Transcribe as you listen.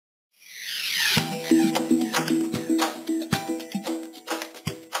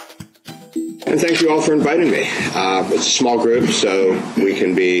And thank you all for inviting me. It's a small group, so we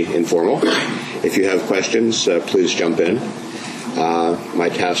can be informal. If you have questions, please jump in. My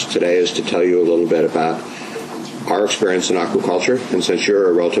task today is to tell you a little bit about our experience in aquaculture, and since you're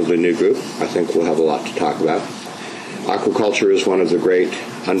a relatively new group, I think we'll have a lot to talk about. Aquaculture is one of the great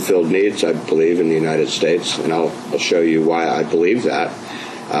unfilled needs, I believe, in the United States, and I'll show you why I believe that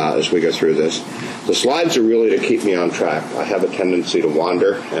as we go through this. The slides are really to keep me on track. I have a tendency to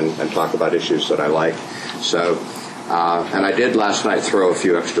wander and talk about issues that I like. So, and I did last night throw a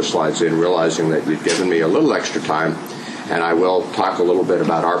few extra slides in, realizing that you'd given me a little extra time, and I will talk a little bit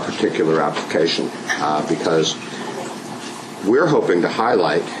about our particular application because we're hoping to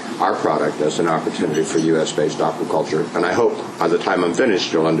highlight our product as an opportunity for U.S.-based aquaculture, and I hope by the time I'm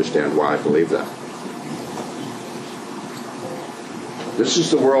finished you'll understand why I believe that. This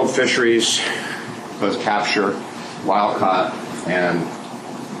is the world fisheries, both capture, wild-caught, and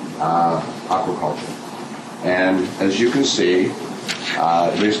aquaculture. And as you can see,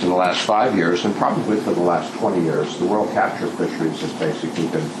 at least in the last 5 years, and probably for the last 20 years, the world capture fisheries has basically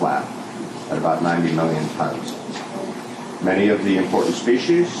been flat at about 90 million tons. Many of the important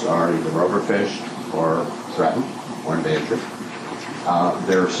species are either overfished or threatened or endangered.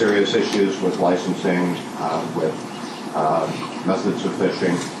 There are serious issues with licensing, with methods of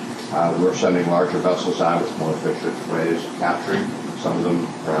fishing. We're sending larger vessels out with more efficient ways of capturing, some of them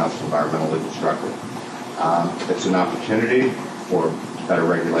perhaps environmentally destructive. It's an opportunity for better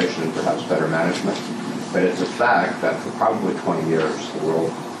regulation and perhaps better management, but it's a fact that for probably 20 years, the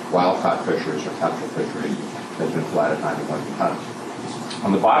world wild-caught fisheries or capture fisheries has been flat at 90 million tons.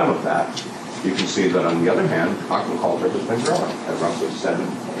 On the bottom of that, you can see that on the other hand, aquaculture has been growing at roughly 7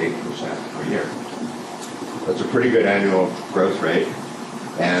 to 8% per year. That's a pretty good annual growth rate,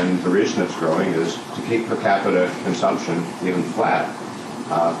 and the reason it's growing is to keep per capita consumption even flat,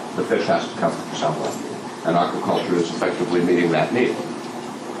 the fish has to come from somewhere, and aquaculture is effectively meeting that need.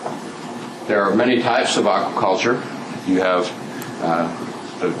 There are many types of aquaculture. You have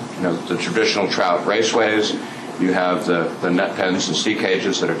the traditional trout raceways. You have the net pens and sea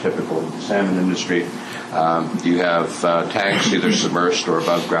cages that are typical of the salmon industry. You have tanks, either submerged or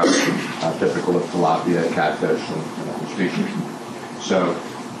above ground, typical of tilapia, catfish, and other species. So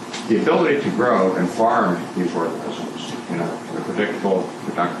the ability to grow and farm these organisms in a predictable,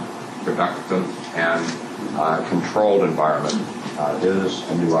 productive, and controlled environment is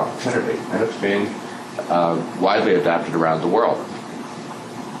a new opportunity, and it's being widely adapted around the world.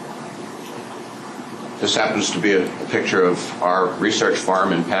 This happens to be a picture of our research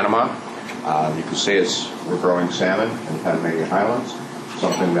farm in Panama. You can see we're growing salmon in the Panamanian Highlands,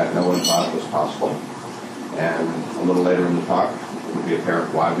 something that no one thought was possible. And a little later in the talk, it will be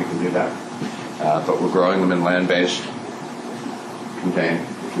apparent why we can do that. But we're growing them in land-based, contained,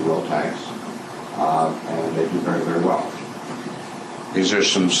 if you will, tanks, and they do very, very well. These are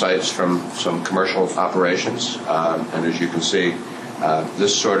some sites from some commercial operations, and as you can see,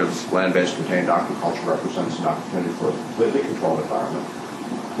 this sort of land-based contained aquaculture represents an opportunity for a completely controlled environment,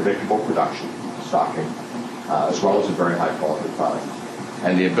 predictable production, stocking, as well as a very high-quality product.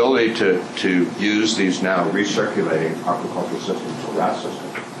 And the ability to use these now recirculating aquaculture systems, or RAS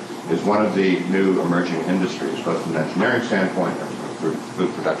systems, is one of the new emerging industries, both from an engineering standpoint and from a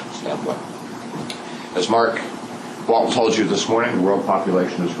food production standpoint. As Mark Walton told you this morning, the world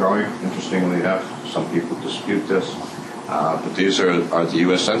population is growing. Interestingly enough, some people dispute this. But these are the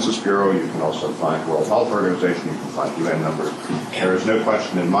U.S. Census Bureau. You can also find World Health Organization. You can find UN numbers. There is no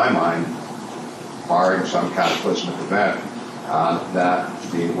question in my mind, barring some cataclysmic event, that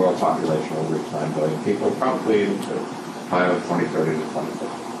the world population will reach 9 billion people, probably in the time of 2030 to 2050.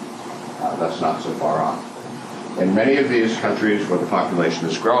 That's not so far off. In many of these countries where the population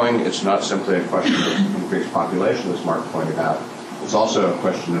is growing, it's not simply a question of increased population, as Mark pointed out. It's also a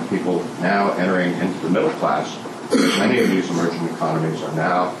question of people now entering into the middle class. Many of these emerging economies are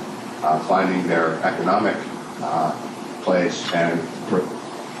now finding their economic place, and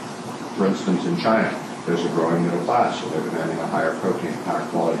for instance, in China, there's a growing middle class, so they're demanding a higher protein, higher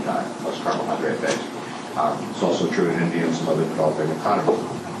quality diet, less carbohydrate base. It's also true in India and some other developing economies.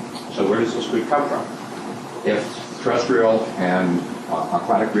 So where does this food come from? If terrestrial and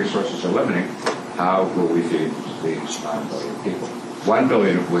aquatic resources are limiting, how will we feed these 9 billion people? 1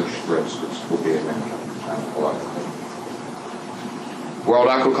 billion of which, for instance, will be in India. World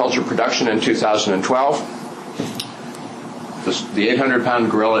aquaculture production in 2012, the 800-pound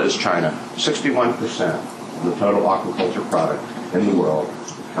gorilla is China. 61% of the total aquaculture product in the world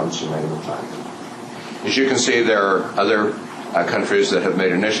comes from mainland China. As you can see, there are other countries that have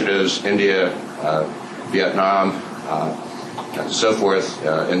made initiatives, India, Vietnam, and so forth,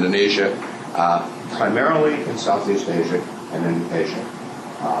 Indonesia. primarily in Southeast Asia and in Asia,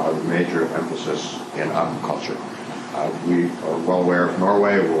 with major emphasis in aquaculture. We are well aware of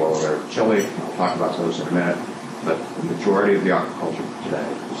Norway, we're well aware of Chile. I'll talk about those in a minute. But the majority of the aquaculture today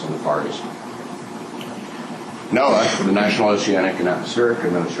is in the Far East. NIAA, the National Oceanic and Atmospheric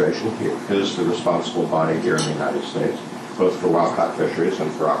Administration, is the responsible body here in the United States, both for wild-caught fisheries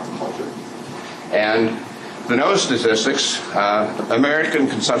and for aquaculture. And the NIAA statistics, American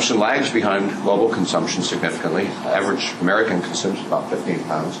consumption lags behind global consumption significantly. Average American consumes about 15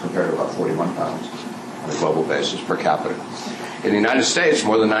 pounds compared to about 41 pounds on a global basis per capita. In the United States,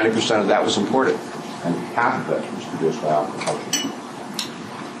 more than 90% of that was imported, and half of it was produced by aquaculture.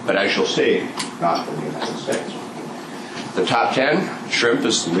 But as you'll see, not in the United States. The top 10, shrimp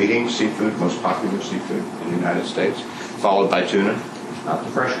is the leading seafood, most popular seafood in the United States, followed by tuna, not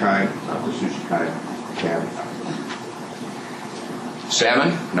the fresh kind, not the sushi kind, canned.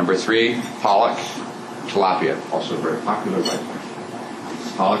 Salmon, number 3, pollock, tilapia, also very popular right now.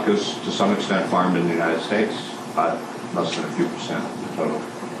 Pollock is to some extent farmed in the United States, but less than a few percent of the total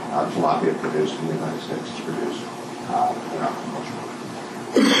tilapia produced in the United States is produced in aquaculture.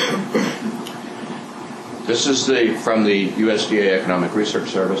 This is from the USDA Economic Research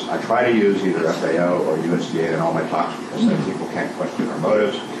Service. I try to use either FAO or USDA in all my talks because then people can't question our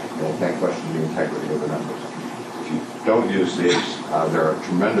motives and they can't question the integrity of the numbers. If you don't use these, they're a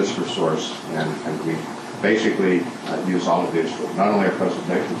tremendous resource, and we basically use all of these for not only our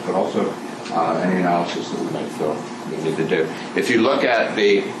presentations but also any analysis that we might feel we need to do. If you look at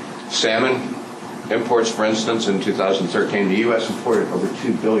the salmon imports, for instance, in 2013, the U.S. imported over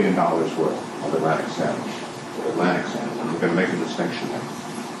 $2 billion worth of Atlantic salmon. Atlantic salmon, and we're going to make a distinction there.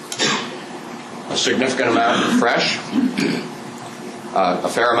 A significant amount fresh, a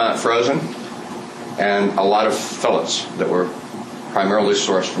fair amount frozen, and a lot of fillets that were primarily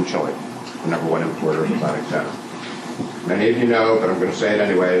sourced from Chile, the number 1 importer of Atlantic salmon. Many of you know, but I'm going to say it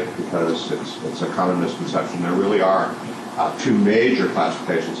anyway because it's a common misconception. There really are 2 major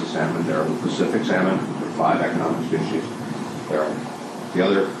classifications of salmon. There are the Pacific salmon, there are 5 economic species. There are the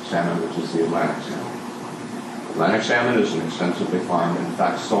other salmon, which is the Atlantic salmon. Atlantic salmon is an extensively farmed, in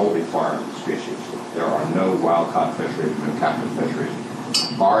fact, solely farmed species. There are no wild-caught fisheries, no captive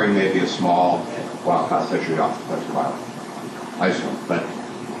fisheries, barring maybe a small wild-caught fishery off the coast of Iceland. But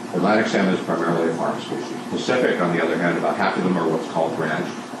Atlantic salmon is primarily a farmed species. Pacific, on the other hand, about half of them are what's called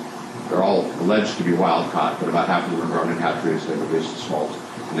branched. They're all alleged to be wild-caught, but about half of them are grown in hatcheries. They release the smolts,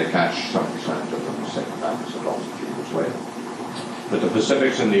 and they catch some percentage of them safe back as adults a few years later. But the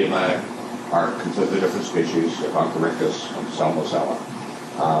Pacifics and the Atlantic are completely different species, Oncorhynchus and Salmonella.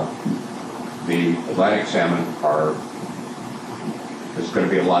 The Atlantic salmon is going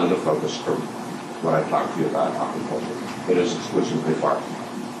to be a lot of the focus for what I talked to you about aquaculture. It is exclusively farmed.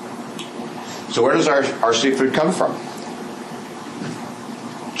 So where does our seafood come from?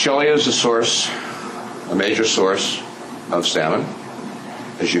 Chile is a major source of salmon,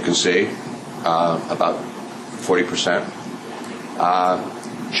 as you can see, about 40%.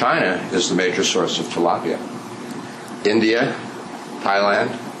 China is the major source of tilapia. India,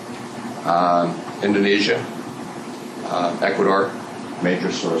 Thailand, Indonesia, Ecuador, major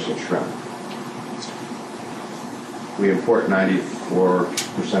source of shrimp. We import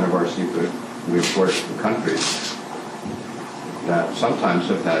 94% of our seafood. We import it from countries that sometimes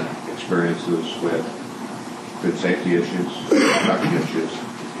have had experiences with food safety issues, production issues,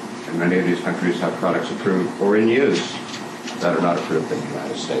 and many of these countries have products approved or in use that are not approved in the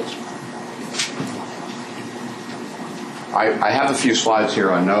United States. I have a few slides here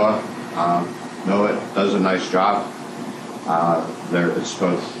on NIAA. NIAA does a nice job. It's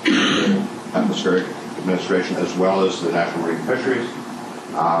both the Atmospheric Administration as well as the National Marine Fisheries.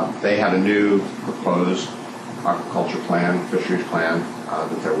 They have a new proposed aquaculture plan, fisheries plan,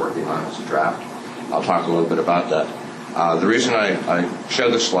 that they're working on as a draft. I'll talk a little bit about that. The reason I show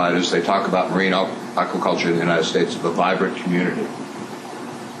this slide is they talk about marine aquaculture in the United States of a vibrant community.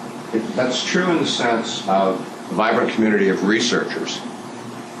 That's true in the sense of a vibrant community of researchers,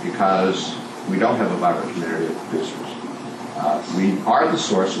 because we don't have a vibrant community of producers. We are the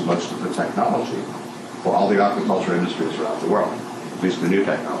source of most of the technology for all the aquaculture industries around the world, at least the new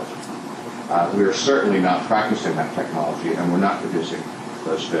technology. We are certainly not practicing that technology, and we're not producing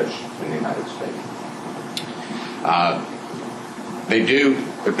those fish in the United States. They do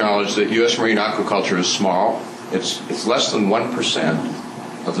acknowledge that U.S. marine aquaculture is small. It's less than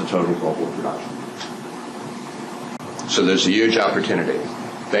 1% of the total global production. So there's a huge opportunity.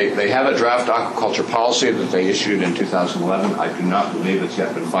 They have a draft aquaculture policy that they issued in 2011. I do not believe it's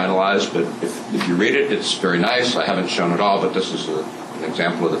yet been finalized, but if you read it, it's very nice. I haven't shown it all, but this is an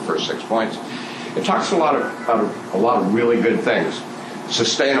example of the first 6 points. It talks about a lot of really good things.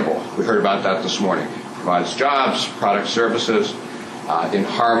 Sustainable, we heard about that this morning. Provides jobs, products, services, in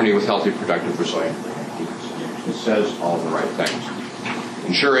harmony with healthy, productive, resilient communities. It says all the right things.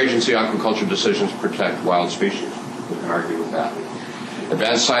 Ensure agency aquaculture decisions protect wild species. We can argue with that.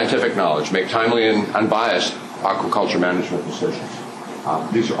 Advance scientific knowledge. Make timely and unbiased aquaculture management decisions.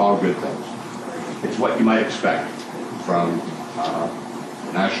 These are all good things. It's what you might expect from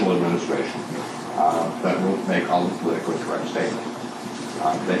national administration that will make all the politically correct statements.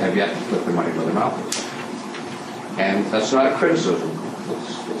 They have yet to put their money where their mouth is. And that's not a criticism,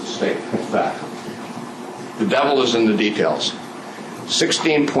 it's a statement of fact. The devil is in the details.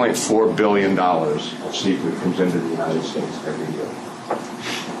 $16.4 billion of seafood comes into the United States every year.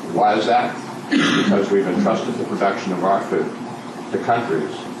 Why is that? Because we've entrusted the production of our food to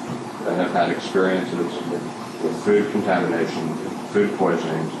countries that have had experiences with food contamination, food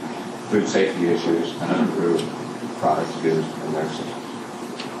poisonings, food safety issues, and unimproved products used in their systems.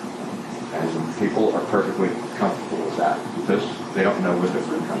 And people are perfectly comfortable with that because they don't know where their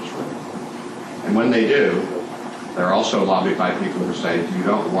food comes from. And when they do, they're also lobbied by people who say, you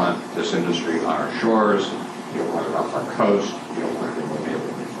don't want this industry on our shores, you don't want it off our coast, you don't want it in the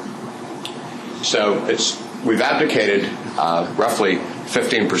neighborhood. So we've abdicated roughly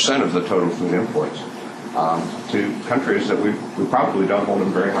 15% of the total food imports to countries that we probably don't hold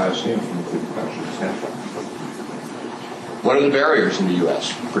in very high esteem from the food production standpoint. What are the barriers in the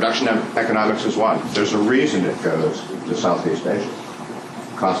U.S.? Production economics is one. There's a reason it goes to Southeast Asia.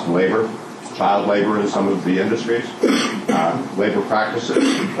 Cost of labor, child labor in some of the industries, labor practices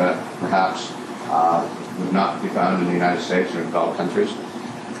that perhaps would not be found in the United States or developed countries.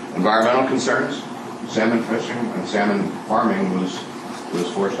 Environmental concerns. Salmon fishing and salmon farming was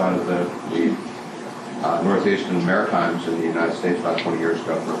forced out of the Northeast and Maritimes in the United States about 20 years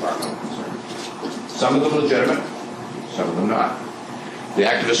ago for environmental concerns. Some of them legitimate, some of them not. The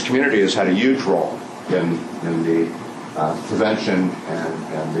activist community has had a huge role in the prevention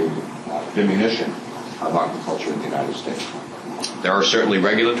and the diminution of aquaculture in the United States. There are certainly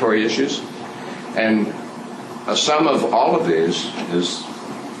regulatory issues, and a sum of all of these is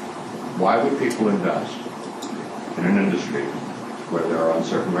why would people invest in an industry where there are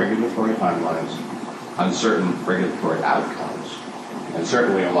uncertain regulatory timelines, uncertain regulatory outcomes, and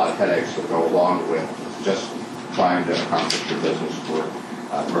certainly a lot of headaches that go along with just trying to accomplish your business or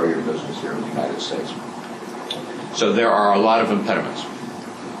grow your business here in the United States. So there are a lot of impediments.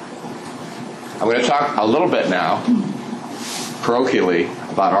 I'm going to talk a little bit now, parochially,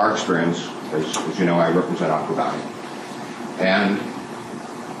 about our experience. As you know, I represent AquaBounty. And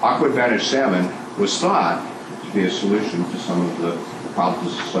AquaAdvantage salmon was thought to be a solution to some of the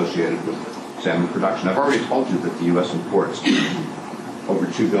problems associated with salmon production. I've already told you that the U.S. imports over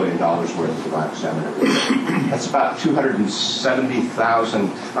 $2 billion worth of live salmon every year. That's about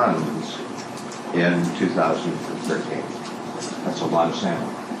 270,000 tons in 2013. That's a lot of salmon.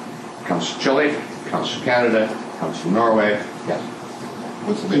 It comes from Chile, it comes from Canada, it comes from Norway. Yes?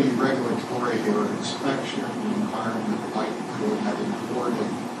 What's the regulatory or inspection environment like for having imported?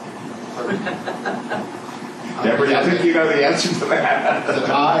 Deborah, I think you know the answer to that. Is it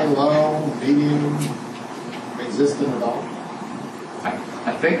high, low, medium, existent at all?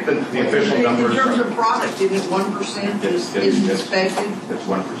 I think that the official numbers... In terms of product, isn't it 1% is inspected? It's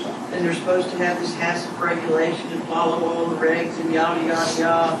 1%. And they're supposed to have this HACCP regulation and follow all the regs and yada, yada,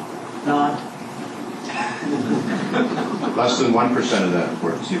 yada. Not. Less than 1% of that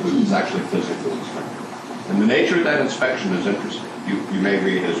imported seafood is actually physically inspected. And the nature of that inspection is interesting. You may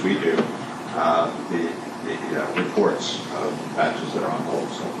read, as we do, the reports of batches that are on hold.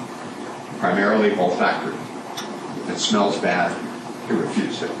 So primarily olfactory. If it smells bad, you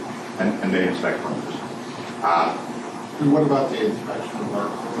refuse it. And they inspect 1%. And what about the inspection of our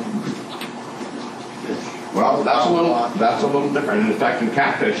own fish? Well, that's a little different. And in fact, in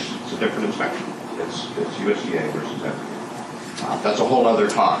catfish, it's a different inspection. It's USDA versus FDA. That's a whole other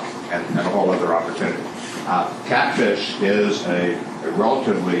talk and a whole other opportunity. Catfish is a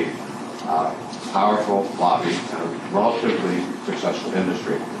relatively powerful lobby and a relatively successful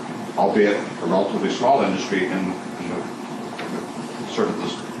industry, albeit a relatively small industry in sort of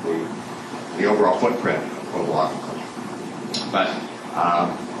the overall footprint of global aquaculture. But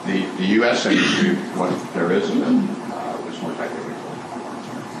the U.S. industry, what there is more technically.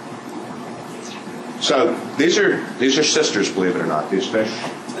 So these are sisters, believe it or not. These fish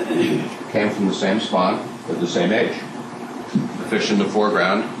came from the same spawn at the same age. The fish in the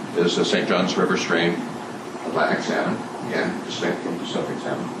foreground is the St. Johns River stream Atlantic salmon, again, distinct from Pacific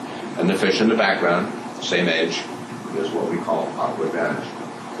salmon. And the fish in the background, same age, is what we call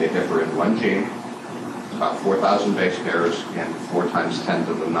AquaBounty. They differ in one gene, about 4,000 base pairs, and 4 times 10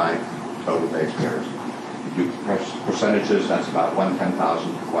 to the 9 total base pairs. You do percentages, that's about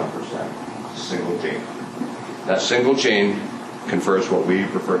 1/10,000 to 1%. Single gene. That single gene confers what we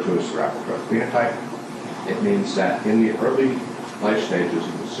refer to as the rapid growth phenotype. It means that in the early life stages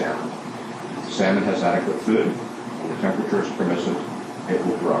of the salmon has adequate food, and the temperature is permissive, it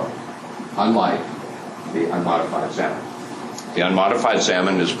will grow, unlike the unmodified salmon. The unmodified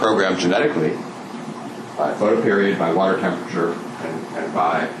salmon is programmed genetically by photoperiod, by water temperature, and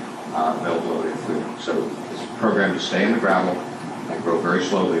by availability of food. So it's programmed to stay in the gravel and grow very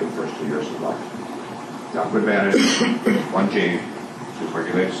slowly in the first 2 years of life. The AquaBounty, one gene, which is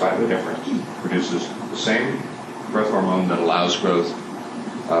regulated slightly different, produces the same growth hormone that allows growth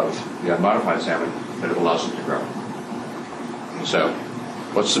of the unmodified salmon, but it allows it to grow. So,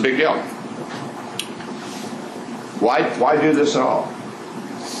 what's the big deal? Why do this at all?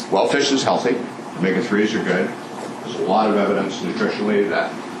 Well, fish is healthy. Omega-3s are good. There's a lot of evidence nutritionally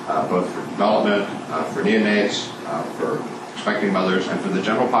that both for development, for neonates, for expecting mothers, and for the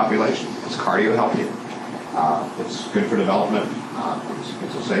general population, it's cardio healthy. It's good for development.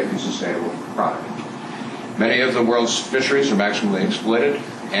 It's a safe and sustainable product. Many of the world's fisheries are maximally exploited,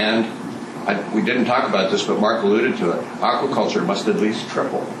 and we didn't talk about this, but Mark alluded to it. Aquaculture must at least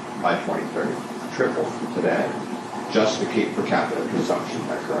triple by 2030. Triple today, just to keep per capita consumption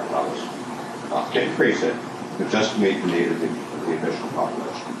at current levels. Not to increase it, but just to meet the need of the additional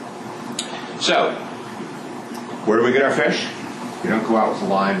population. So, where do we get our fish? You don't go out with a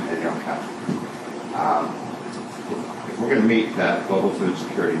line and you don't catch them. If we're going to meet that global food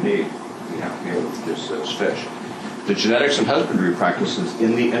security need, we have to be able to produce those fish. The genetics and husbandry practices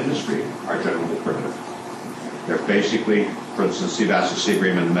in the industry are generally primitive. They're basically, for instance, sea bass and sea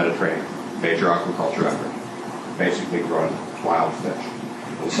bream in the Mediterranean, major aquaculture effort, basically growing wild fish.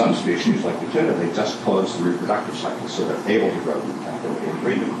 In some species, like the tuna, they just close the reproductive cycle, so they're able to grow them captivity and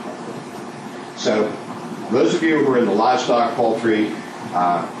breed them in captivity. So, those of you who are in the livestock, poultry,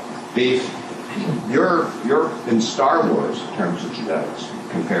 beef, you're in Star Wars in terms of genetics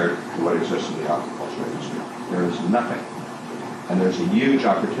compared to what exists in the aquaculture industry. There is nothing. And there's a huge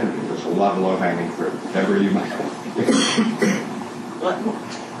opportunity. There's a lot of low-hanging fruit, whatever you might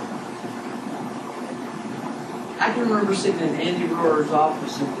I can remember sitting in Andy Rohrer's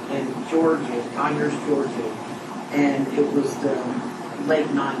office in Georgia, Conyers, Georgia, and it was the late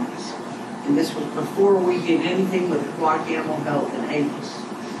 90s. And this was before we did anything with aquatic animal health in Amos.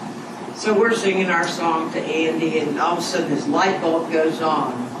 So we're singing our song to Andy, and all of a sudden this light bulb goes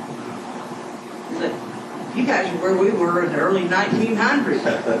on. He's like, you guys are where we were in the early 1900s.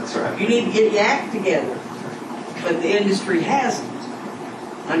 That's right. You need to get your act together. But the industry hasn't.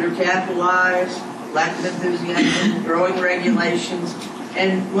 Undercapitalized, lack of enthusiasm, growing regulations.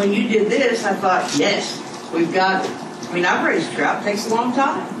 And when you did this, I thought, yes, we've got it. I mean, I've raised trout. It takes a long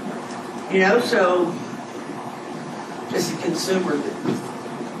time. You know, so as a consumer,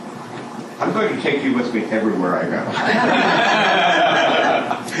 I'm going to take you with me everywhere I go.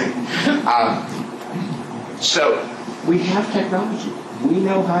 So, we have technology. We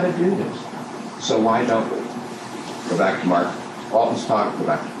know how to do this. So why don't we? Go back to Mark Walton's talk, go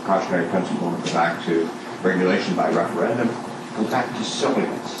back to precautionary principle, go back to regulation by referendum, go back to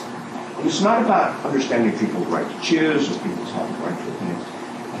silliness. And it's not about understanding people's right to choose or people's having right to opinions.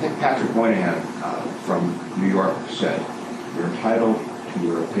 I think Patrick Moynihan from New York said, you're entitled to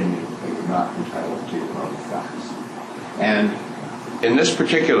your opinion, but you're not entitled to your own facts. And in this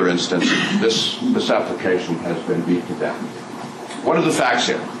particular instance, this application has been beat to death. What are the facts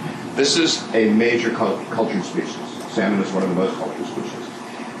here? This is a major cultured species. Salmon is one of the most cultured species.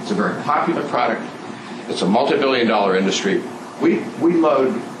 It's a very popular product. It's a multi-billion-dollar industry. We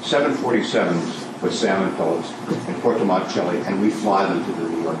load 747s with salmon fillets in Puerto Montt, Chile, and we fly them to the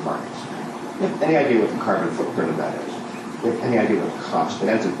New York markets. You have any idea what the carbon footprint of that is? You have any idea what it costs? It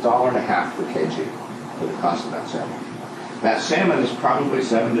adds $1.50 per kg to the cost of that salmon. That salmon is probably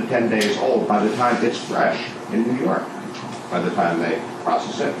 7 to 10 days old by the time it's fresh in New York. By the time they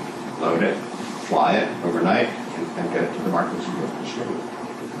process it, load it, fly it overnight, and get it to the markets and get it distributed.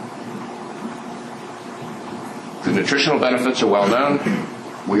 The nutritional benefits are well known.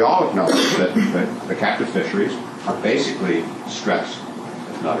 We all acknowledge that the captive fisheries are basically stressed,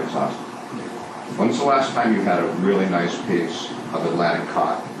 if not exhausted. When's the last time you had a really nice piece of Atlantic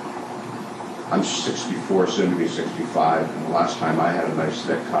cod? I'm 64, soon to be 65, and the last time I had a nice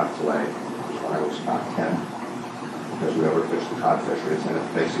thick cod fillet was when I was about 10, because we overfished the cod fisheries and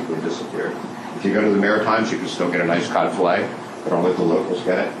it basically disappeared. If you go to the Maritimes, you can still get a nice cod fillet, but only the locals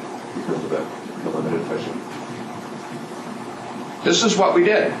get it because of the limited fishing. This is what we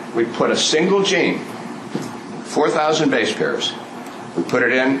did. We put a single gene, 4,000 base pairs. We put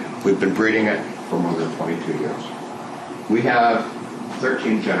it in. We've been breeding it for more than 22 years. We have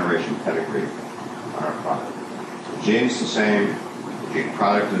 13 generation pedigree on our product. The gene's the same. The gene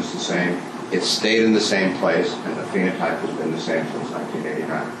product is the same. It's stayed in the same place, and the phenotype has been the same since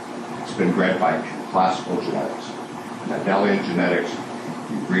 1989. It's been bred by classical genetics. Mendelian genetics,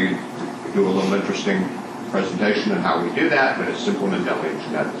 you breed, we do a little interesting presentation on how we do that, but it's simple Mendelian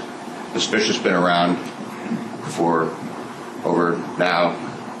genetics. This fish has been around for over now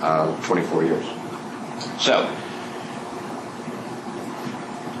 24 years. So,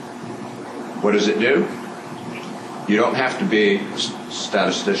 what does it do? You don't have to be a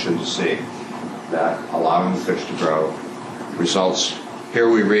statistician to see that allowing the fish to grow results. Here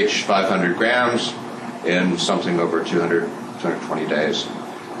we reach 500 grams in something over 220 days.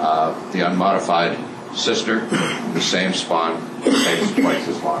 The unmodified sister, the same spawn, takes twice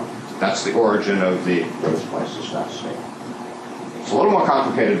as long. That's the origin of the growth twice as fast. It's a little more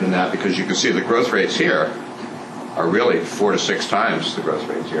complicated than that because you can see the growth rates here are really 4 to 6 times the growth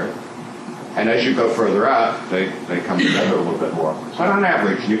rates here. And as you go further out, they come together a little bit more. So on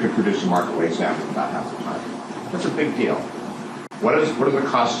average, you can produce a market weight salmon in about half the time. That's a big deal. What are the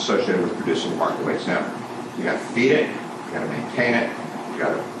costs associated with producing a market weight salmon? You got to feed it, you got to maintain it, you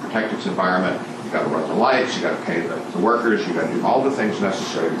got to protect its environment, you got to run the lights, you got to pay the workers, you got to do all the things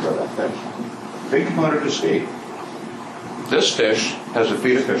necessary to grow that fish. Big component is feed. This fish has a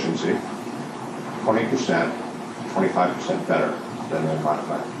feed efficiency 20%, 25% better than the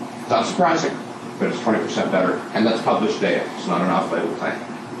modified. Not surprising, but it's 20% better, and that's published data. It's not an off-label claim.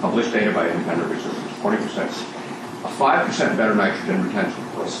 Published data by independent researchers, 20%. A 5% better nitrogen retention.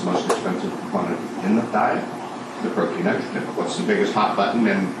 What's the most expensive component in the diet? The protein nitrogen. What's the biggest hot button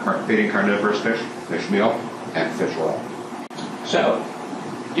in feeding carnivorous fish? Fish meal and fish oil. So,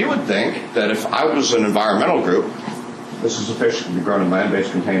 you would think that if I was an environmental group, this is a fish that can be grown in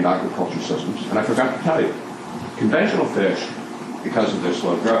land-based contained aquaculture systems, and I forgot to tell you, conventional fish, because of their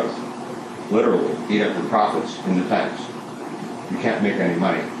slow growth, literally eat up your profits in the tanks. You can't make any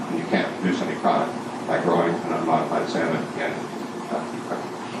money, and you can't produce any product by growing an unmodified salmon in a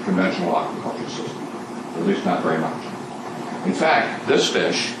conventional aquaculture system, at least not very much. In fact, this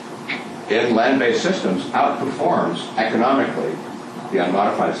fish in land-based systems outperforms economically the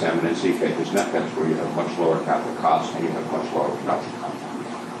unmodified salmon in sea cages, net pens, where you have much lower capital costs and you have much lower production costs.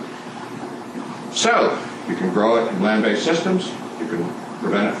 So, you can grow it in land-based systems. You can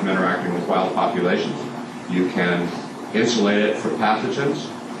prevent it from interacting with wild populations. You can insulate it from pathogens.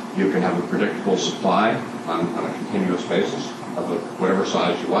 You can have a predictable supply on a continuous basis of whatever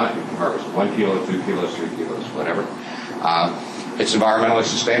size you want. You can harvest 1 kilo, 2 kilos, 3 kilos, whatever. It's environmentally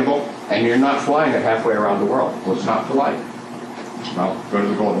sustainable, and you're not flying it halfway around the world. What's not to like? Well, go to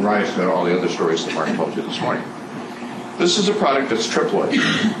the Golden Rice, go to all the other stories that Mark told you this morning. This is a product that's triploid.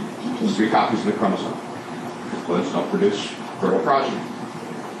 There's 3 copies of the chromosome. Triploids don't produce fertile progeny.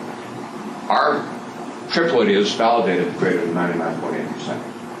 Our triploid is validated at greater than 99.8%.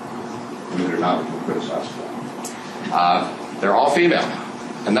 Believe it or not, we can criticize that. They're all female,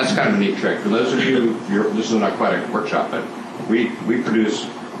 and that's kind of a neat trick. For those of you, this is an aquatic workshop, but we produce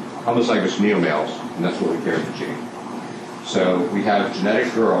homozygous neomales, and that's what we carry the gene. So we have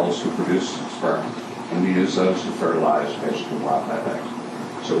genetic girls who produce sperm, and we use those to fertilize basically wild type eggs.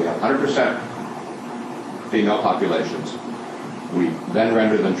 So we have 100% female populations. We then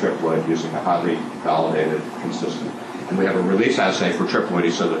render them triploid using a highly validated, consistent. And we have a release assay for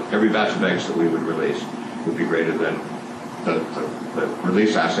triploidy so that every batch of eggs that we would release would be greater than the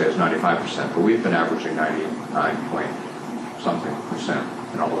release assay is 95%, but we've been averaging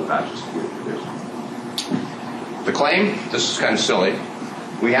 99-point-something% in all the batches that we've produced. The claim, this is kind of silly,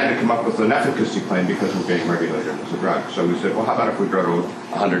 we had to come up with an efficacy claim because we're being regulated as a drug. So we said, well, how about if we grow to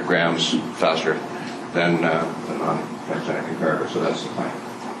 100 grams faster than non-transgenic comparator? So that's the claim.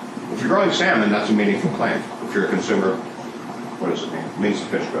 If you're growing salmon, that's a meaningful claim. If you're a consumer, what does it mean? It means the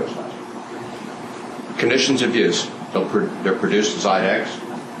fish grows faster. Conditions of use. They're produced as eyed eggs.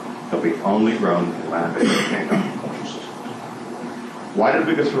 They'll be only grown in land-based contained aquaculture systems. Why did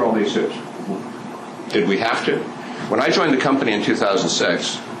we go through all these hoops? Did we have to? When I joined the company in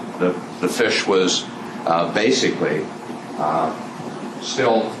 2006, the fish was basically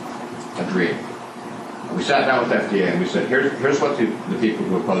still a dream. We sat down with FDA and we said, here's what the people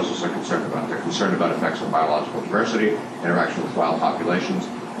who oppose us are concerned about. They're concerned about effects on biological diversity, interaction with wild populations,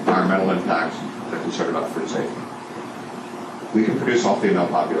 environmental impacts. They're concerned about food safety. We can produce all female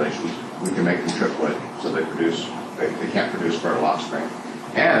populations. We can make them triploid, so they can't produce fertile offspring.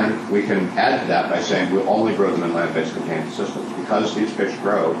 And we can add to that by saying we'll only grow them in land-based contained systems because because these fish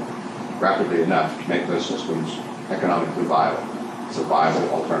grow rapidly enough to make those systems economically viable. It's a viable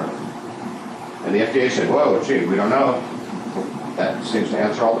alternative. And the FDA said, whoa, gee, we don't know. That seems to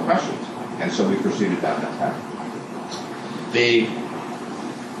answer all the questions. And so we proceeded down that path.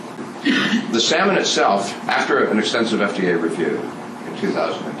 The salmon itself, after an extensive FDA review in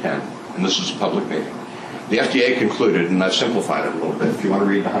 2010, and this was a public meeting, the FDA concluded, and I've simplified it a little bit. If you want to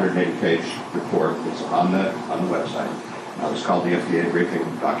read the 180-page report, it's on the website. It was called the FDA briefing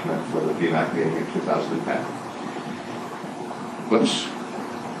document for the BMAC meeting in 2010. Whoops.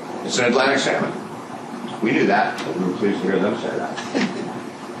 It's an Atlantic salmon. We knew that, but we were pleased to hear them say that.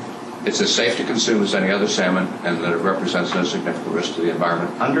 It's as safe to consume as any other salmon, and that it represents no significant risk to the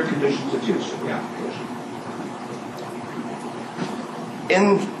environment under conditions of use in the application.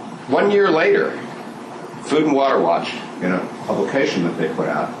 1 year later, Food and Water Watch, in a publication that they put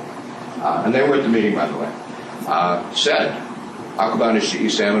out, and they were at the meeting, by the way, said AquaBounty CE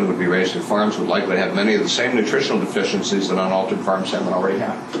salmon would be raised in farms would likely have many of the same nutritional deficiencies that unaltered farm salmon already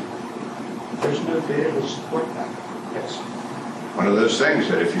have. There's no data to support that. It's one of those things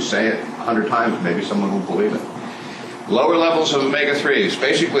that if you say it 100 times, maybe someone will believe it. Lower levels of omega-3s,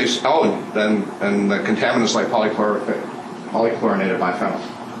 basically, and the contaminants like polychlorinated biphenyl.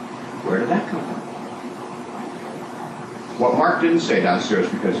 Where did that come from? What Mark didn't say downstairs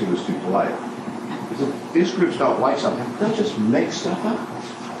because he was too polite is that these groups don't like something, they'll just make stuff up.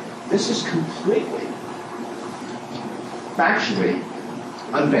 This is completely, factually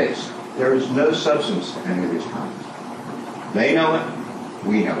unbased. There is no substance to any of these comments. They know it,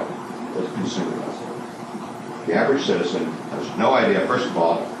 we know it, the consumer does it. The average citizen has no idea, first of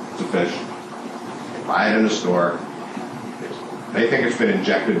all, it's a fish. They buy it in a store. They think it's been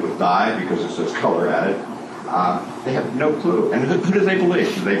injected with dye because it says color added. They have no clue. And who do they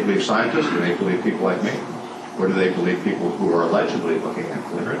believe? Do they believe scientists? Do they believe people like me? Or do they believe people who are allegedly looking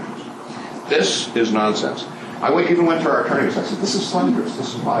after their interests? This is nonsense. I even went to our attorneys. I said, this is slanderous.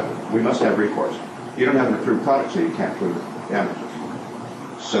 This is libel. We must have recourse. You don't have an approved product, so you can't prove damages.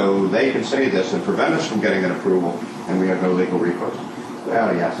 So they can say this and prevent us from getting an approval, and we have no legal recourse.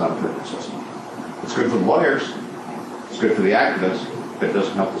 Well, yeah, it's not a perfect system. It's good for the lawyers. It's good for the activists, but it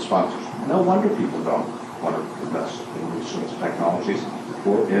doesn't help the sponsors. No wonder people don't want to invest in these sorts of technologies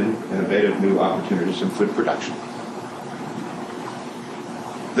or in innovative new opportunities in food production.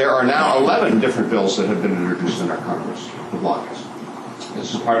 There are now 11 different bills that have been introduced in our Congress to block us.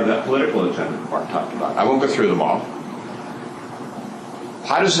 This is part of that political agenda that Mark talked about. I won't go through them all.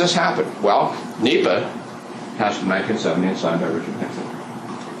 How does this happen? Well, NIAA, passed in 1970 and signed by Richard Nixon,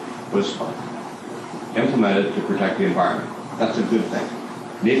 was implemented to protect the environment. That's a good thing.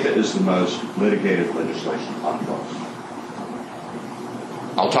 NIAA is the most litigated legislation on the books.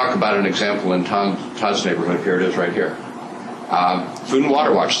 I'll talk about an example in Todd's neighborhood. Here it is right here. Food and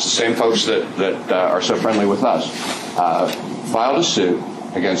Water Watch, the same folks that are so friendly with us, filed a suit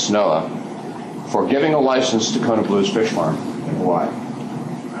against NOAA for giving a license to Kona Blue's fish farm in Hawaii.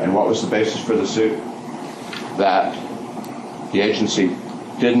 And what was the basis for the suit? That the agency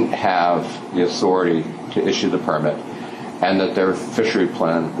didn't have the authority to issue the permit, and that their fishery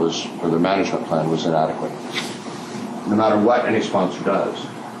plan or their management plan was inadequate. No matter what any sponsor does,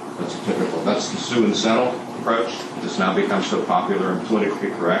 that's the sue and settle approach that's now become so popular and politically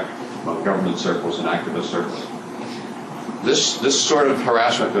correct among government circles and activist circles. This sort of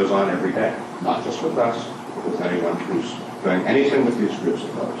harassment goes on every day, not just with us, but with anyone who's doing anything with these groups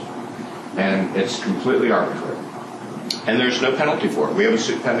opposed. And it's completely arbitrary. And there's no penalty for it. We have a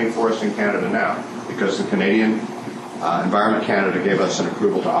suit pending for us in Canada now because the Canadian Environment Canada gave us an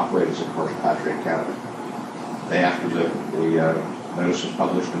approval to operate as a commercial hatchery in Canada. After the notice was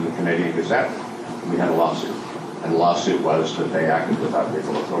published in the Canadian Gazette, we had a lawsuit. And the lawsuit was that they acted without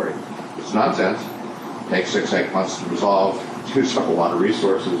legal authority. It's nonsense. It takes 6-8 months to resolve, uses up a lot of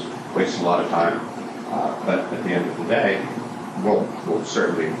resources, wastes a lot of time. But at the end of the day, we'll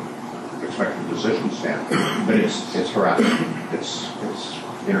certainly expect a decision to stand. But it's harassment. It's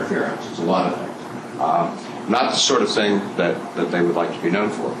interference. It's a lot of things. Not the sort of thing that they would like to be known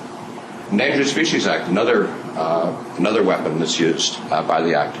for. Endangered Species Act, another weapon that's used by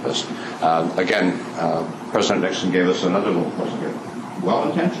the activists. Again, President Nixon gave us another little question.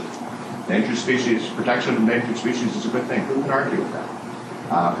 Well-intentioned. Endangered species, protection of endangered species is a good thing. Who can argue with that?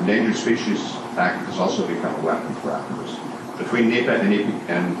 Endangered Species Act has also become a weapon for activists. Between NIAA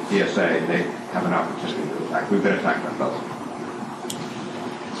and ESA, they have an opportunity to attack. We've been attacked by both.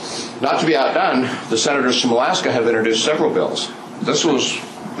 Not to be outdone, the senators from Alaska have introduced several bills. This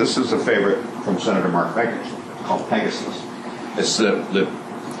is a favorite from Senator Mark Beckett, called Pegasus. It's the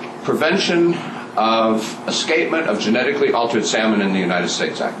Prevention of escapement of genetically altered salmon in the United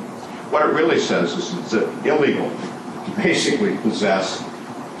States Act. What it really says is it's illegal to basically possess,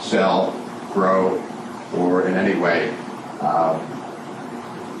 sell, grow, or in any way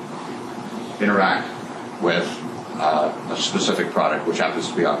interact with a specific product, which happens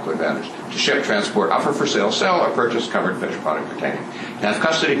to be AquaBounty, to ship, transport, offer for sale, sell, or purchase covered fish product pertaining, to have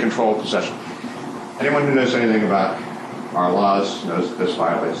custody, control, possession. Anyone who knows anything about our laws knows that this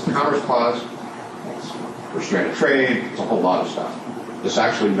violates the Commerce Clause, it's restraint of trade, it's a whole lot of stuff. This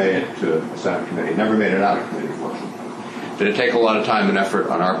actually made it to a Senate committee. It never made it out of committee, fortunately. Did it take a lot of time and effort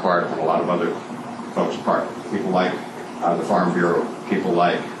on our part and a lot of other folks' part? People like the Farm Bureau, people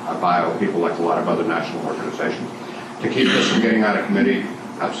like BIO, people like a lot of other national organizations. To keep this from getting out of committee,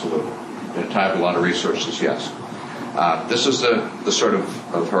 absolutely. Did it tie up a lot of resources? Yes. This is the sort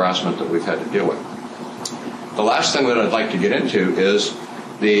of harassment that we've had to deal with. The last thing that I'd like to get into is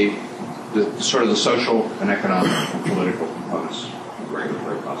the sort of the social and economic and political components of the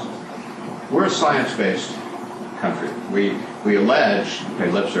regulatory process. We're a science-based country. We allege, pay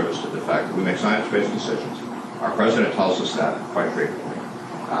lip service to the fact that we make science-based decisions. Our president tells us that quite frequently.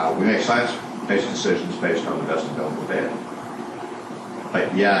 We make science-based decisions based on the best available data.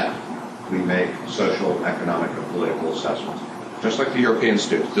 But yet, we make social, economic, and political assessments, just like the Europeans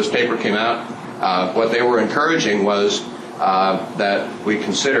do. This paper came out. What they were encouraging was that we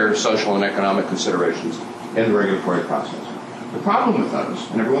consider social and economic considerations in the regulatory process. The problem with those,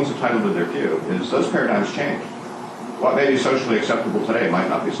 and everyone's entitled to their view, is those paradigms change. What may be socially acceptable today might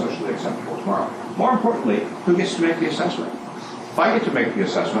not be socially acceptable tomorrow. More importantly, who gets to make the assessment? If I get to make the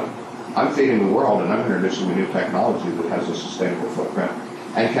assessment, I'm feeding the world and I'm introducing a new technology that has a sustainable footprint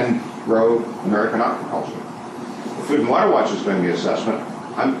and can grow American aquaculture. If Food and Water Watch is doing the assessment,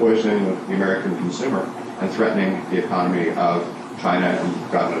 I'm poisoning the American consumer and threatening the economy of China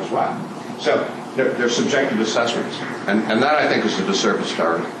and God knows what. So they're subjective assessments. And that, I think, is a disservice to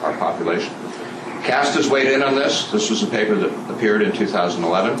our population. CAST has weighed in on this. This was a paper that appeared in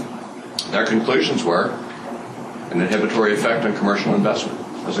 2011. Their conclusions were an inhibitory effect on commercial investment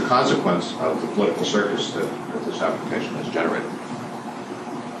as a consequence of the political circus that this application has generated.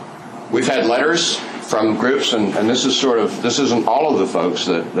 We've had letters from groups, and this isn't all of the folks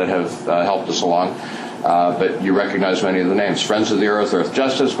that have helped us along, but you recognize many of the names. Friends of the Earth, Earth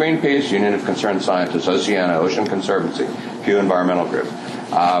Justice, Greenpeace, Union of Concerned Scientists, Oceana, Ocean Conservancy, Pew Environmental Group.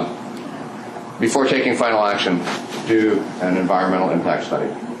 Before taking final action, do an environmental impact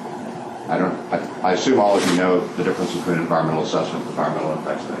study. I assume all of you know the difference between environmental assessment and environmental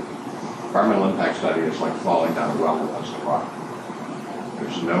impact study. Environmental impact study is like falling down a well that wants to rock.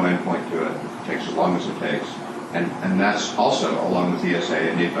 There's no end point to it. It takes as long as it takes. And that's also, along with ESA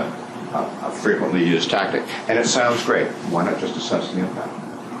and NIAA, a frequently used tactic. And it sounds great. Why not just assess the impact?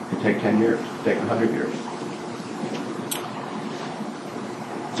 It could take 10 years. It could take 100 years.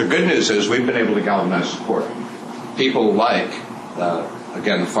 The good news is we've been able to galvanize support. People like,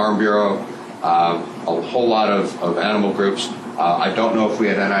 again, the Farm Bureau, a whole lot of animal groups. I don't know if we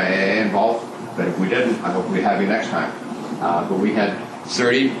had NIAA involved, but if we didn't, I hope we have you next time. But we had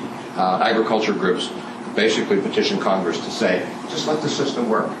 30 agriculture groups basically petition Congress to say, just let the system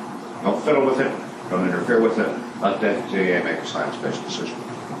work. Don't fiddle with it. Don't interfere with it. Let the NIAA make a science-based decision.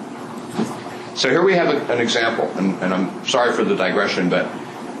 So here we have an example, and I'm sorry for the digression, but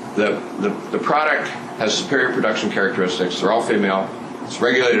the product has superior production characteristics. They're all female. It's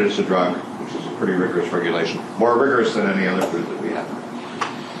regulated as a drug, which is a pretty rigorous regulation, more rigorous than any other food that we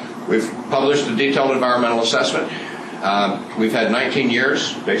have. We've published a detailed environmental assessment. We've had 19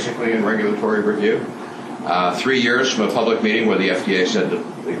 years, basically, in regulatory review. 3 years from a public meeting where the FDA said that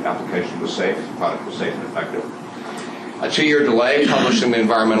the application was safe, the product was safe and effective. A 2-year delay publishing the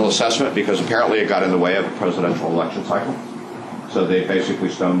environmental assessment because apparently it got in the way of a presidential election cycle. So they basically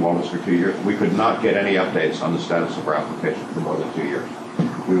stonewalled us for 2 years. We could not get any updates on the status of our application for more than 2 years.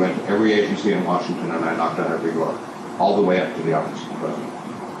 We went to every agency in Washington and I knocked on every door, all the way up to the office of the president.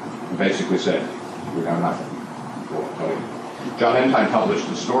 And basically said, we got nothing. We'll tell you. John Entine published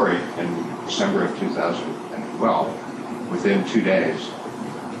a story in December of 2012. Within 2 days,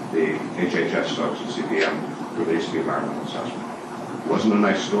 the HHS folks at CBM released the environmental assessment. It wasn't a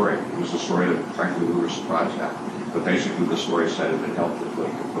nice story. It was a story that, frankly, we were surprised at. But basically, the story said it had helped the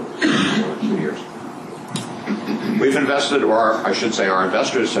political for 2 years. We've invested, or I should say our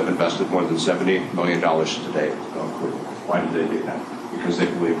investors have invested more than $70 million to date. Why did they do that? Because they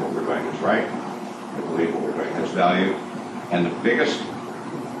believe what we're doing is right. They believe what we're doing has value. And the biggest,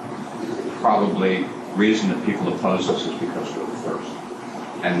 probably, reason that people oppose us is because we're the first.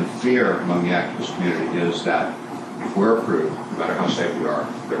 And the fear among the activist community is that if we're approved, no matter how safe we are,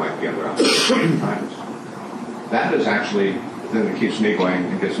 there might the other times. That is actually the thing that keeps me going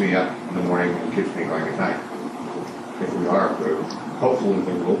and gets me up in the morning and keeps me going at night. If we are approved, hopefully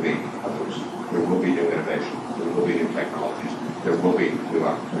there will be others. There will be new innovation. There will be new technologies. There will be new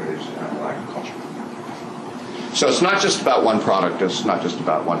opportunities in animal agriculture. So it's not just about one product. It's not just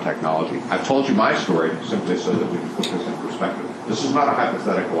about one technology. I've told you my story simply so that we can put this in perspective. This is not a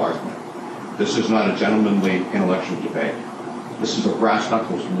hypothetical argument. This is not a gentlemanly intellectual debate. This is a brass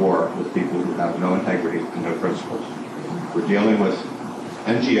knuckles war with people who have no integrity and no principles. We're dealing with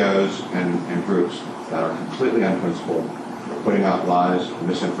NGOs and groups that are completely unprincipled. They're putting out lies and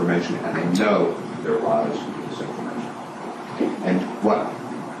misinformation, and they know they're lies and misinformation. And what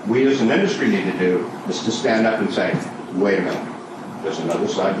we as an industry need to do is to stand up and say, wait a minute, there's another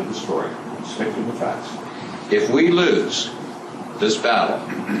side to the story. Stick to the facts. If we lose this battle,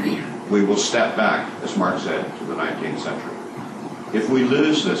 we will step back, as Mark said, to the 19th century. If we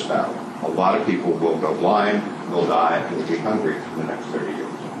lose this battle, a lot of people will go blind, will die, and will be hungry for the next 30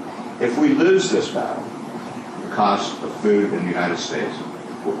 years. If we lose this battle, the cost of food in the United States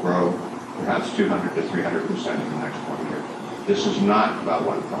will grow perhaps 200 to 300% in the next 20 years. This is not about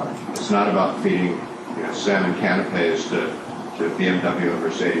one product. It's not about feeding salmon canapes to BMW and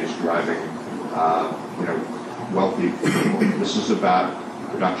Mercedes driving wealthy people. This is about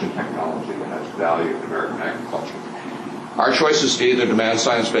production technology that has value in American agriculture. Our choice is to either demand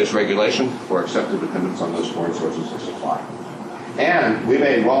science-based regulation or accept the dependence on those foreign sources of supply. And we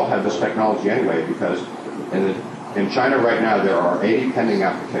may well have this technology anyway, because in China right now there are 80 pending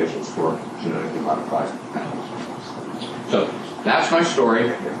applications for genetically modified animals. So that's my story,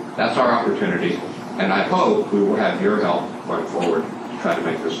 that's our opportunity, and I hope we will have your help going forward to try to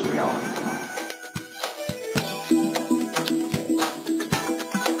make this a reality.